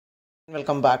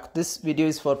Welcome back. This video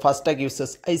is for Fastag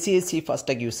users, ICICI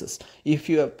Fastag users. If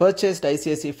you have purchased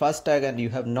ICICI Fastag and you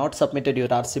have not submitted your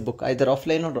RC book either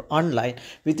offline or online,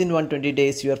 within 120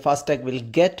 days your Fastag will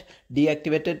get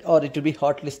deactivated or it will be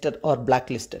hotlisted or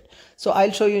blacklisted. So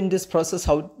I'll show you in this process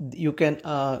how you can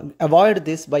avoid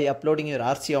this by uploading your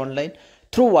RC online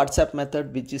through WhatsApp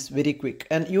method, which is very quick.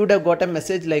 And you would have got a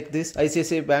message like this: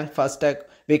 ICICI Bank Fastag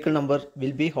vehicle number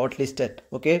will be hotlisted,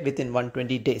 okay, within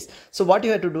 120 days. So what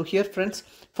you have to do here, friends,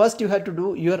 first you have to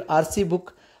do your RC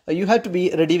book. You have to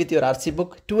be ready with your RC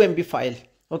book, 2 MB file.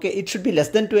 Okay, it should be less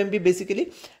than 2 MB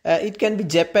basically. It can be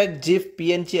JPEG, GIF,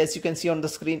 PNG, as you can see on the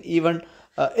screen, even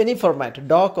any format,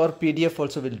 doc or PDF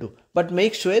also will do. But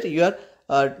make sure you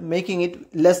are making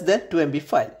it less than 2 MB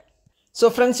file. So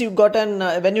friends, you got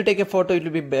when you take a photo,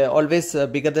 it will be always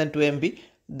bigger than 2 MB.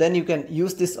 Then you can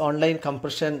use this online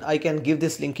compression. I can give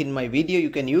this link in my video. You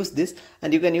can use this,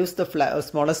 and you can use the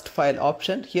smallest file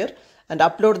option here and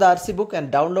upload the RC book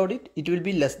and download it. It will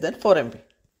be less than 4 MB.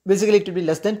 Basically, it will be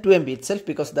less than 2 MB itself,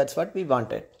 because that's what we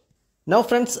wanted. Now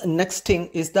friends, next thing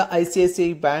is the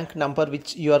ICICI Bank number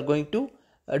which you are going to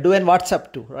do an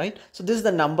WhatsApp to, right? So this is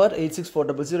the number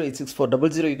 86400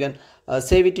 86400. You can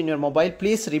save it in your mobile.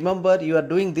 Please remember, you are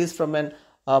doing this from an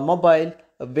mobile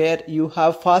where you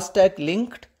have Fastag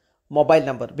linked mobile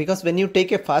number, because when you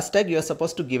take a Fastag, you are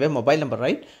supposed to give a mobile number,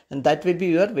 right? And that will be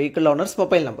your vehicle owner's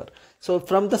mobile number. So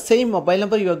from the same mobile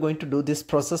number, you are going to do this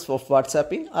process of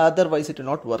WhatsApping, otherwise it will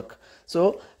not work.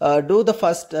 So do the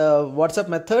first WhatsApp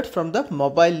method from the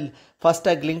mobile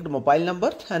Fastag linked mobile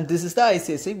number, and this is the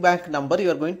ICICI Bank number you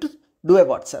are going to do a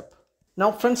WhatsApp.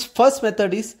 Now friends, first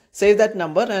method is save that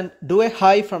number and do a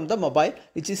hi from the mobile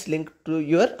which is linked to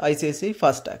your ICICI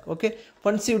Fastag. Okay,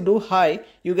 once you do hi,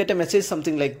 you get a message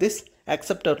something like this: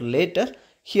 accept or later.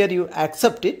 Here you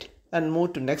accept it and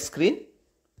move to next screen.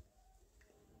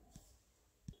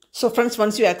 So friends,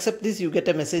 once you accept this, you get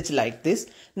a message like this.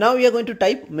 Now we are going to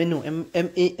type menu,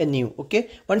 MENU. Okay,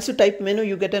 once you type menu,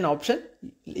 you get an option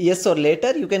yes or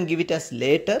later. You can give it as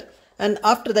later. And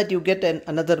after that, you get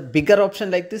another bigger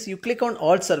option like this. You click on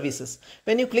all services.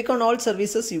 When you click on all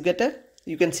services, you get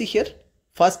you can see here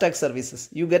Fastag services.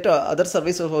 You get other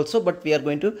services also, but we are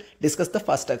going to discuss the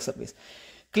Fastag service.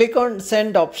 Click on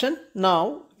send option.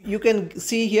 Now you can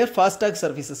see here Fastag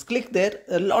services. Click there.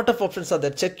 A lot of options are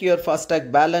there. Check your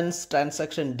Fastag balance,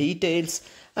 transaction details,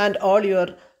 and all your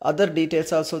other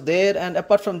details also there. And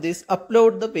apart from this,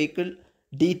 upload the vehicle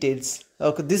details.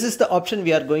 Okay, this is the option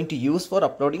we are going to use for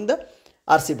uploading the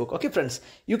RC book. Okay friends,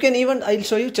 you can even, I'll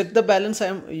show you, check the balance I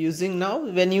am using now.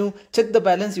 When you check the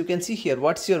balance, you can see here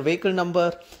what's your vehicle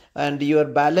number and your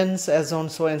balance as on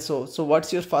so and so. So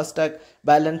what's your Fastag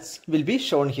balance will be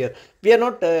shown here. We are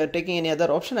not taking any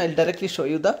other option. I'll directly show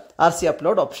you the RC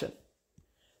upload option.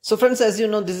 So friends, as you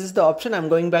know, this is the option. I'm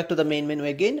going back to the main menu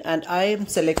again, and I am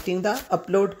selecting the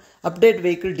update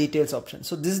vehicle details option.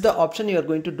 So this is the option you are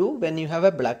going to do when you have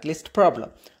a blacklist problem.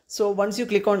 So once you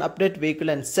click on update vehicle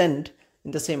and send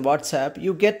in the same WhatsApp,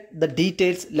 you get the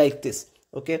details like this.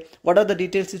 Okay, what are the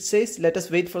details? It says, let us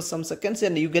wait for some seconds,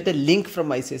 and you get a link from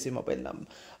ICICI mobile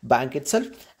bank itself,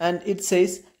 and it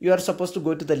says you are supposed to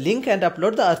go to the link and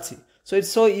upload the RC. So it's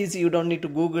so easy, you don't need to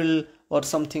Google or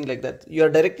something like that. You are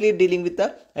directly dealing with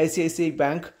the ICICI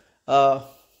Bank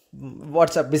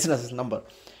WhatsApp business number.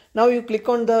 Now you click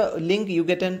on the link, you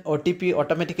get an OTP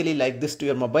automatically like this to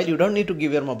your mobile. You don't need to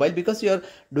give your mobile, because you are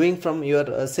doing from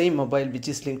your same mobile which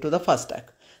is linked to the Fastag.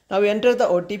 Now you enter the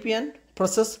OTP and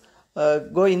process,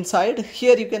 go inside.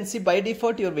 Here you can see by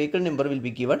default your vehicle number will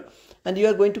be given, and you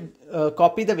are going to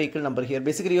copy the vehicle number here.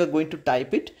 Basically you are going to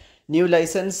type it, new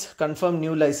license, confirm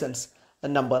new license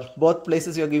number. Both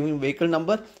places you are giving vehicle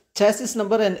number, chassis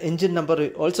number and engine number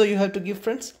also you have to give,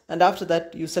 friends. And after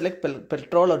that you select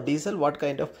petrol or diesel, what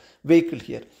kind of vehicle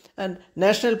here, and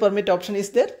national permit option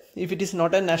is there. If it is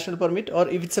not a national permit, or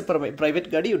if it's a private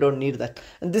gadi, you don't need that.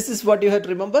 And this is what you have to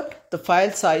remember: the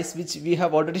file size which we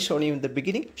have already shown you in the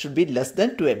beginning should be less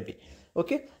than 2 MB.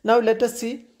 Okay, now let us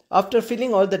see. After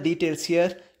filling all the details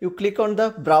here, you click on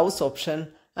the browse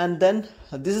option, and then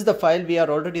this is the file we are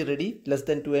already ready, less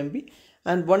than 2 MB.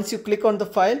 And once you click on the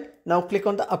file, now click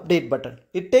on the update button.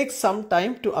 It takes some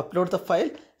time to upload the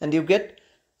file, and you get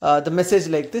the message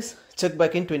like this: check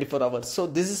back in 24 hours. So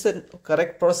this is a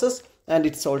correct process, and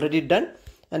it's already done,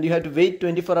 and you have to wait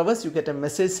 24 hours. You get a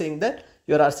message saying that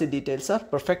your RC details are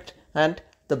perfect and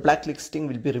the blacklisting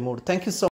will be removed. Thank you so much.